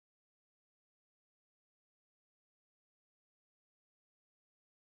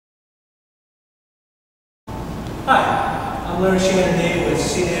Hi, I'm Larry Shannon with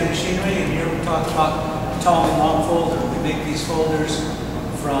CDM Machinery, and here we talk about Thalmann long folder. We make these folders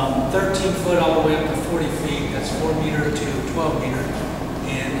from 13 foot all the way up to 40 feet. That's 4 meter to 12 meter,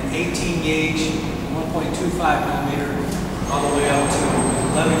 and 18 gauge, 1.25 millimeter, all the way up to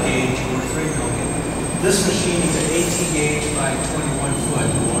 11 gauge or 3 millimeter. This machine is an 18 gauge by 21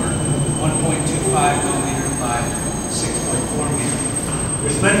 foot or 1.25 millimeter by 6.4 meter.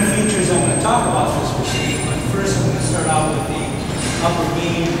 There's many features I'm going to talk about this machine, but first I'm going to start out with the upper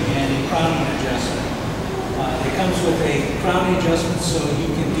beam and the crowning adjustment. It comes with a crowning adjustment so you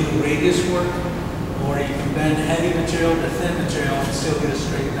can do radius work, or you can bend heavy material to thin material and still get a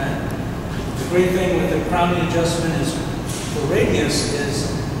straight bend. The great thing with the crowning adjustment is for radius is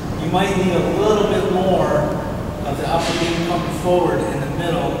you might need a little bit more of the upper beam coming forward in the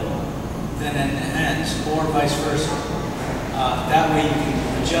middle than in the ends, or vice versa. That way you can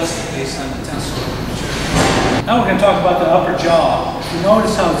adjust it based on the tensile of the material. Now we're going to talk about the upper jaw. If you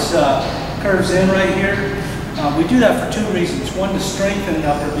notice how it curves in right here, we do that for two reasons. One, to strengthen the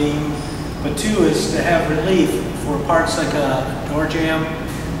upper beam, but two is to have relief for parts like a door jamb,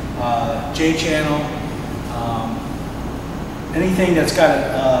 J-channel, anything that's got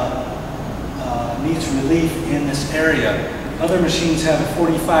needs relief in this area. Other machines have it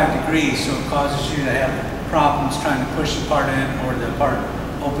 45 degrees, so it causes you to have problems trying to push the part in, or the part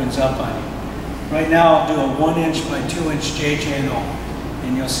opens up on you. Right now I'll do a 1 inch by 2 inch J-channel,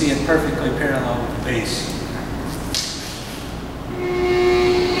 and you'll see it perfectly parallel with the base.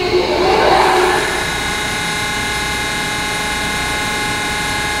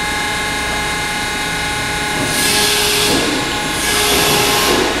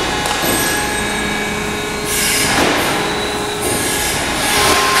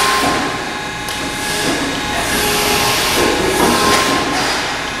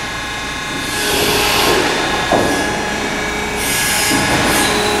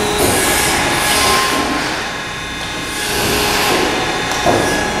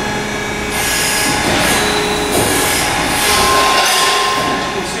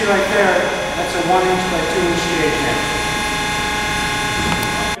 Right there, that's a 1 inch by 2 inch J-channel.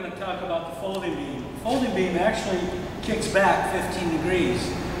 I'm going to talk about the folding beam. The folding beam actually kicks back 15 degrees.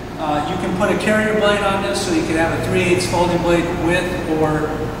 You can put a carrier blade on this, so you can have a 3/8 folding blade width, or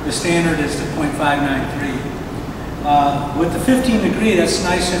the standard is the .593. With the 15 degree, that's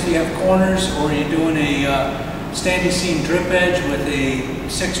nice if you have corners, or you're doing a standing seam drip edge with a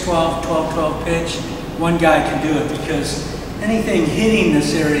 6/12, 12/12 pitch. One guy can do it, because anything hitting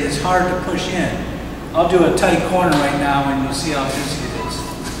this area is hard to push in. I'll do a tight corner right now and you'll see how easy it is.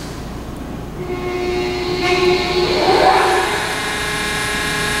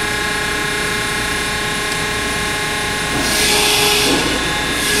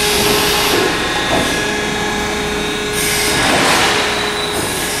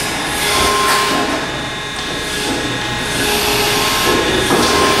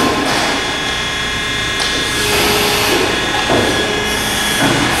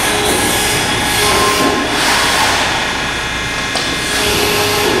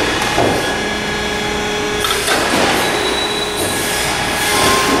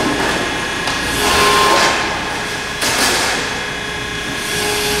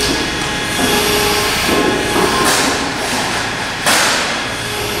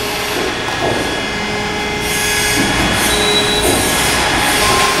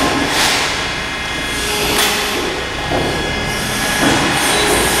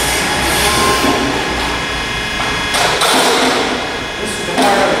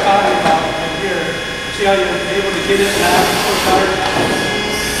 See how you're able to get it now so hard?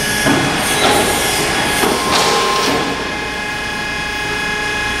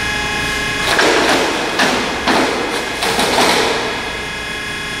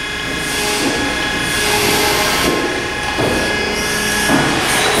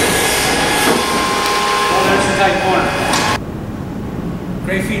 Well, there's a tight corner.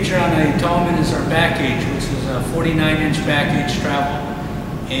 Great feature on a Thalmann is our back gauge, which is a 49 inch back gauge travel.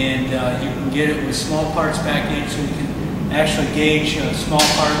 And you can get it with small parts back gauge, so you can actually gauge small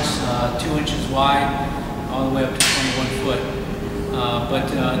parts 2 inches wide all the way up to 21 foot. But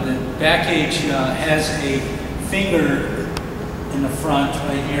the back gauge has a finger in the front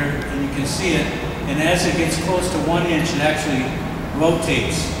right here, and you can see it. And as it gets close to 1 inch, it actually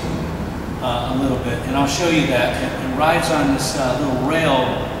rotates a little bit. And I'll show you that. It rides on this little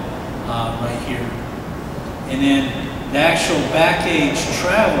rail right here. And then the actual back gauge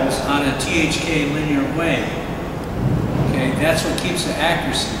travels on a THK linear way. Okay, that's what keeps the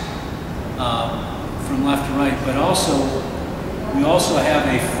accuracy from left to right. But also, We also have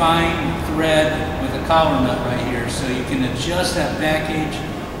a fine thread with a collar nut right here, so you can adjust that back edge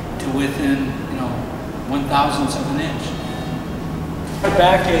to within, 1/1000th of an inch. Our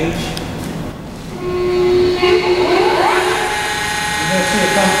back edge, you're going to see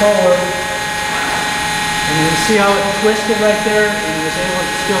it come forward, and you see how it twisted right there, and it was able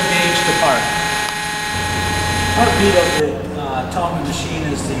to still gauge the part. Heartbeat of the Thalmann machine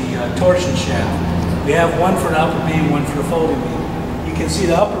is the torsion shaft. We have one for the upper beam, one for the folding beam. You can see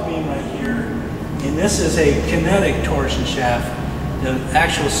the upper beam right here, and this is a kinetic torsion shaft. The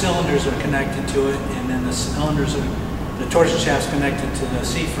actual cylinders are connected to it, and then the torsion shaft's connected to the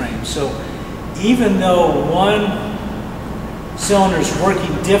C-frame. So even though one cylinder is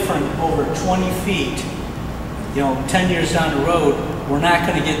working different over 20 feet, 10 years down the road, we're not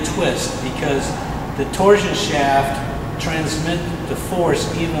going to get twist because the torsion shaft transmits the force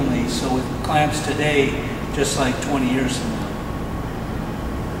evenly, so it clamps today just like 20 years from now.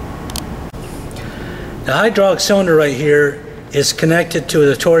 The hydraulic cylinder right here is connected to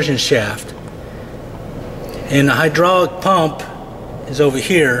the torsion shaft, and the hydraulic pump is over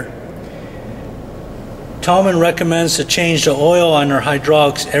here. Thalmann recommends to change the oil on their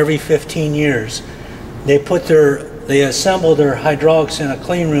hydraulics every 15 years. They assemble their hydraulics in a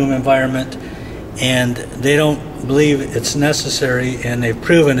clean room environment, and they don't believe it's necessary, and they've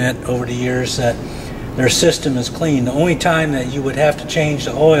proven it over the years that their system is clean. The only time that you would have to change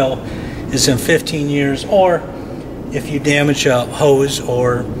the oil is in 15 years, or if you damage a hose,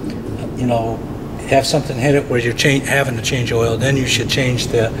 or have something hit it where you're having to change oil, then you should change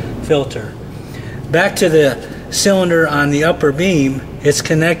the filter. Back to the cylinder on the upper beam, it's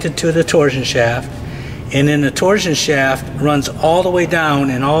connected to the torsion shaft, and then the torsion shaft runs all the way down,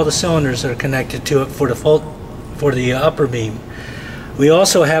 and all the cylinders are connected to it for the upper beam. We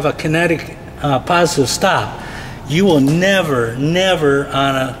also have a kinetic positive stop. You will never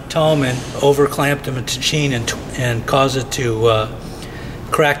on a Thalmann overclamp the machine and cause it to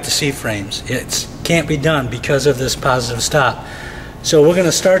crack the C-frames. It can't be done because of this positive stop. So we're going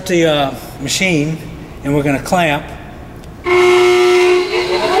to start the machine, and we're going to clamp.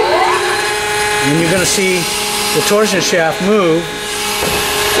 And you're going to see the torsion shaft move.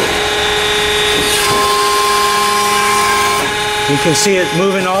 You can see it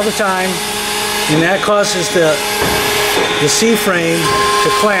moving all the time, and that causes the C-frame to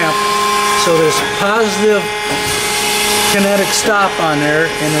clamp. So there's positive kinetic stop on there,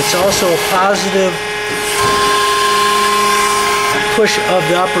 and it's also a positive push of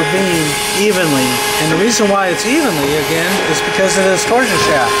the upper beam evenly. And the reason why it's evenly, again, is because of this torsion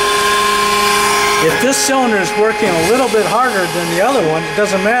shaft. If this cylinder is working a little bit harder than the other one, it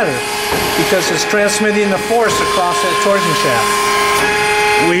doesn't matter, because it's transmitting the force across that torsion shaft.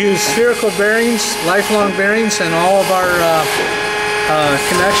 We use spherical bearings, lifelong bearings, in all of our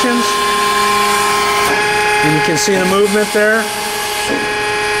connections. And you can see the movement there.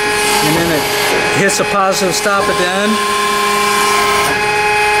 And then it hits a positive stop at the end.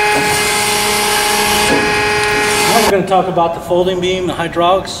 Now we're going to talk about the folding beam, the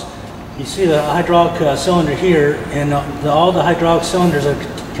hydraulics. You see the hydraulic cylinder here, and all the hydraulic cylinders are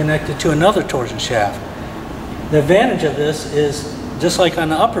connected to another torsion shaft. The advantage of this is, just like on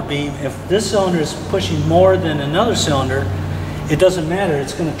the upper beam, if this cylinder is pushing more than another cylinder, it doesn't matter.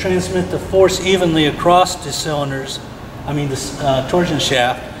 It's going to transmit the force evenly across the cylinders, the torsion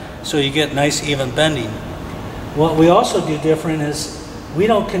shaft, so you get nice even bending. What we also do different is we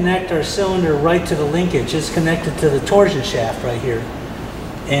don't connect our cylinder right to the linkage. It's connected to the torsion shaft right here.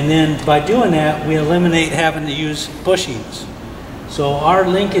 And then by doing that, we eliminate having to use bushings. So our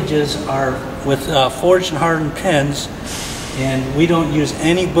linkages are with forged and hardened pins, and we don't use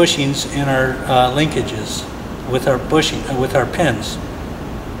any bushings in our linkages with our pins.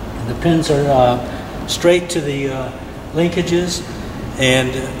 And the pins are straight to the linkages, and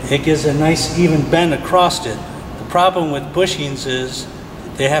it gives a nice even bend across it. The problem with bushings is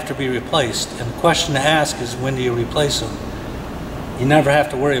they have to be replaced, and the question to ask is, when do you replace them? You never have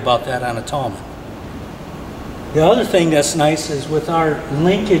to worry about that on a Thalmann. The other thing that's nice is with our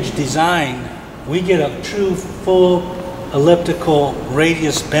linkage design, we get a true full elliptical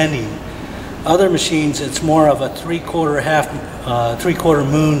radius bending. Other machines, it's more of a three-quarter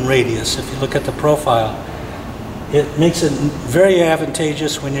moon radius. If you look at the profile, it makes it very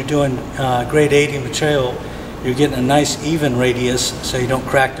advantageous when you're doing grade 80 material. You're getting a nice even radius, so you don't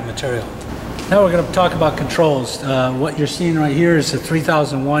crack the material. Now we're going to talk about controls. What you're seeing right here is a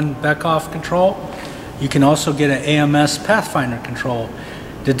 3001 Beckhoff control. You can also get an AMS Pathfinder control.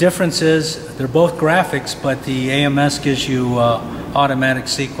 The difference is they're both graphics, but the AMS gives you automatic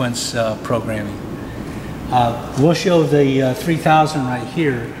sequence programming. We'll show the 3000 right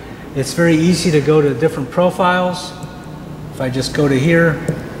here. It's very easy to go to different profiles. If I just go to here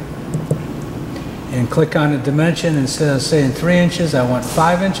and click on the dimension, instead of saying 3 inches, I want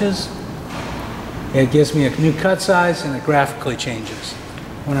 5 inches. It gives me a new cut size and it graphically changes.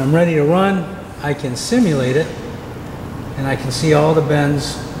 When I'm ready to run, I can simulate it and I can see all the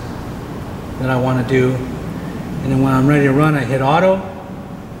bends that I want to do. And then when I'm ready to run, I hit auto,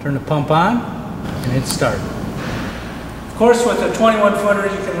 turn the pump on, and hit start. Of course, with a 21 footer,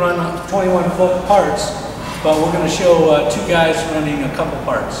 you can run 21 foot parts, but we're going to show 2 guys running a couple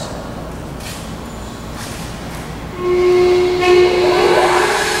parts.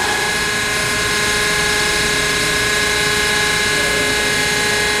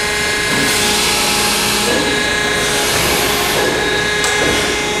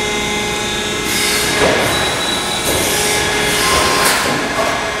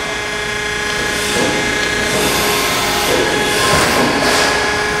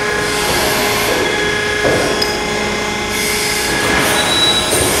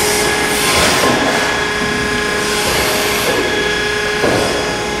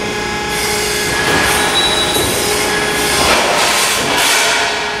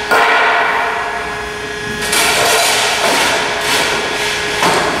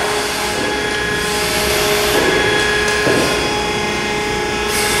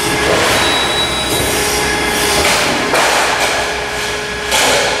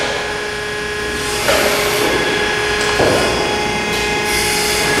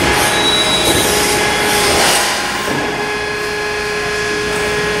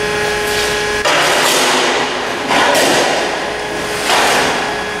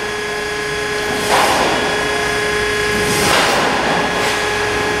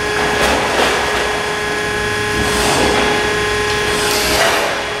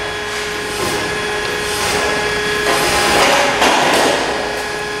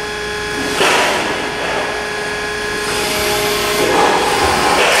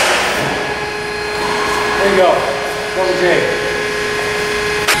 There you go. Double J.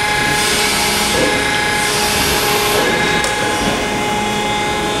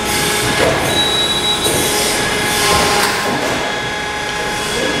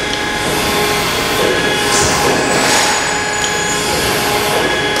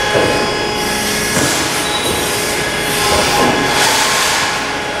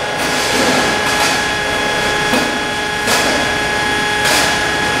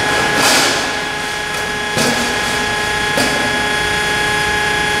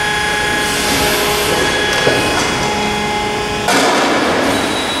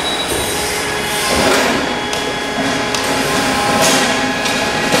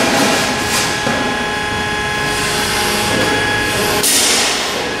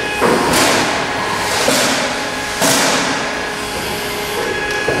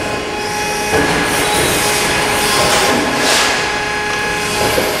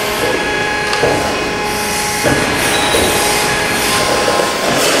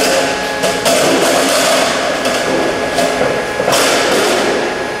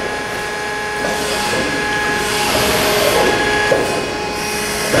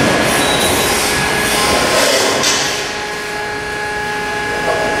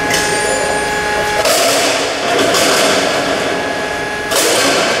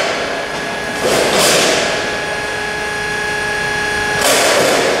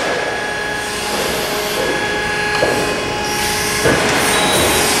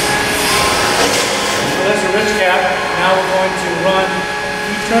 Now we're going to run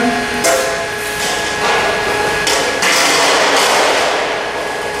U-turn.